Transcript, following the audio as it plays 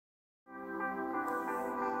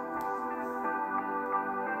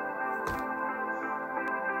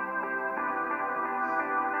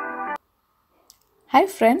Hi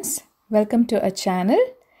friends, welcome to our channel.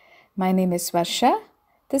 My name is Varsha.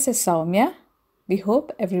 This is Soumya. We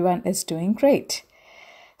hope everyone is doing great.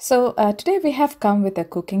 So today we have come with a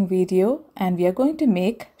cooking video and we are going to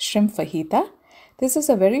make shrimp fajita. This is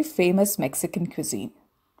a very famous Mexican cuisine.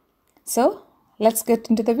 So let's get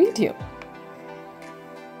into the video.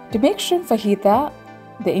 To make shrimp fajita,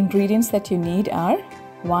 the ingredients that you need are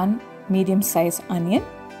 1 medium-sized onion,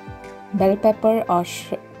 bell pepper or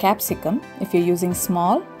capsicum. If you're using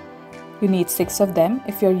small, you need 6 of them.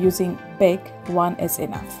 If you're using big, 1 is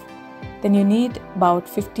enough. Then you need about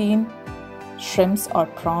 15 shrimps or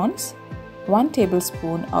prawns, 1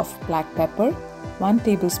 tablespoon of black pepper, 1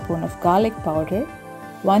 tablespoon of garlic powder,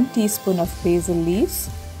 1 teaspoon of basil leaves,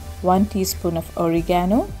 1 teaspoon of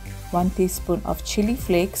oregano, 1 teaspoon of chili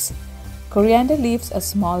flakes, coriander leaves a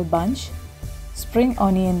small bunch, spring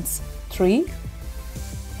onions 3,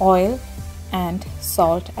 oil and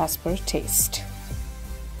salt as per taste.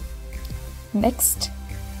 Next,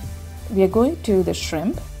 we are going to the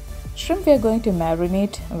shrimp. Shrimp we are going to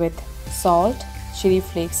marinate with salt, chili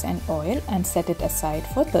flakes and oil and set it aside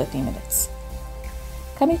for 30 minutes.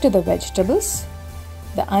 Coming to the vegetables,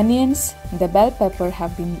 the onions, the bell pepper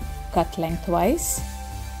have been cut lengthwise.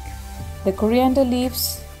 The coriander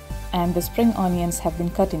leaves and the spring onions have been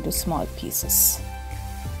cut into small pieces.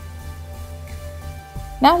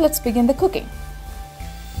 Now let's begin the cooking.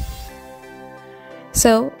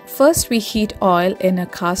 So first we heat oil in a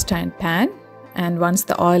cast iron pan, and once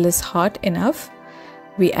the oil is hot enough,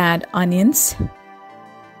 we add onions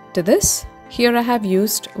to this. Here I have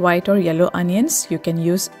used white or yellow onions. You can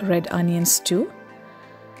use red onions too.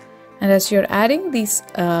 And as you're adding these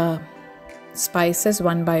spices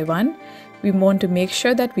one by one, we want to make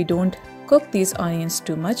sure that we don't cook these onions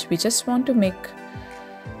too much. We just want to make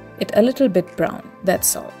it a little bit brown,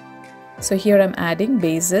 that's all. So here I'm adding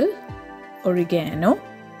basil, oregano,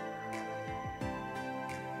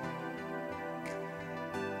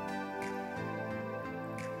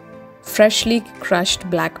 freshly crushed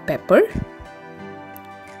black pepper,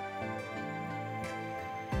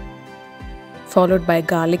 followed by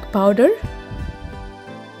garlic powder.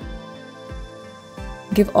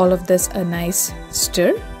 Give all of this a nice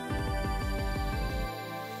stir.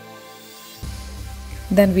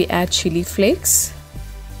 Then we add chili flakes.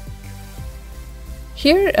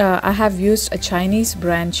 Here I have used a Chinese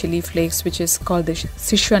brand chili flakes which is called the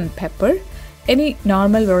Sichuan pepper. Any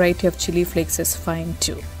normal variety of chili flakes is fine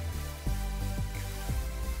too.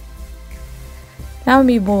 Now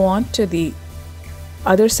we move on to the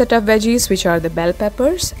other set of veggies, which are the bell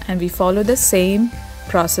peppers, and we follow the same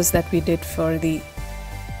process that we did for the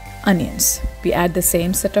onions. We add the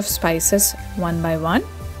same set of spices one by one.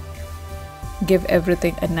 Give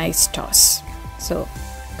everything a nice toss. So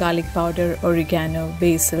garlic powder, oregano,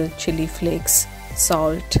 basil, chili flakes,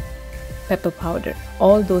 salt, pepper powder,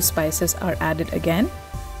 all those spices are added again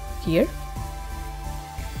here.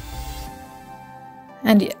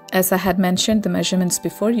 And as I had mentioned the measurements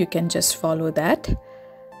before, you can just follow that.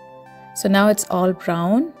 So now it's all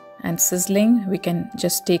brown and sizzling. We can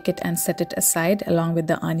just take it and set it aside along with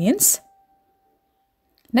the onions.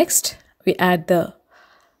 Next, we add the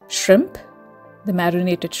shrimp, the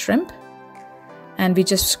marinated shrimp, and we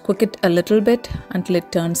just cook it a little bit until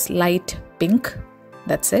it turns light pink.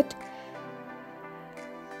 That's it.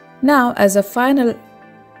 Now, as a final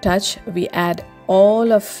touch, we add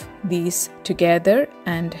all of these together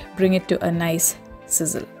and bring it to a nice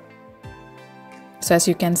sizzle. So as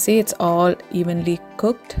you can see, it's all evenly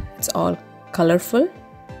cooked, it's all colorful,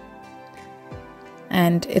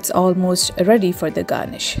 and it's almost ready for the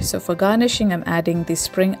garnish. So for garnishing, I'm adding the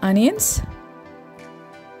spring onions,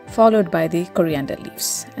 followed by the coriander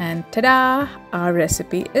leaves. And ta-da! Our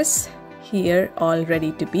recipe is here, all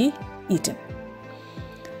ready to be eaten.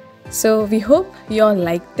 So we hope you all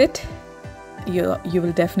liked it. You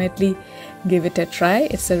will definitely give it a try.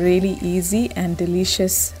 It's a really easy and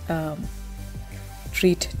delicious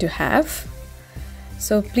treat to have.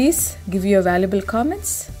 So please give your valuable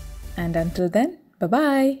comments, and until then,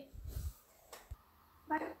 bye-bye.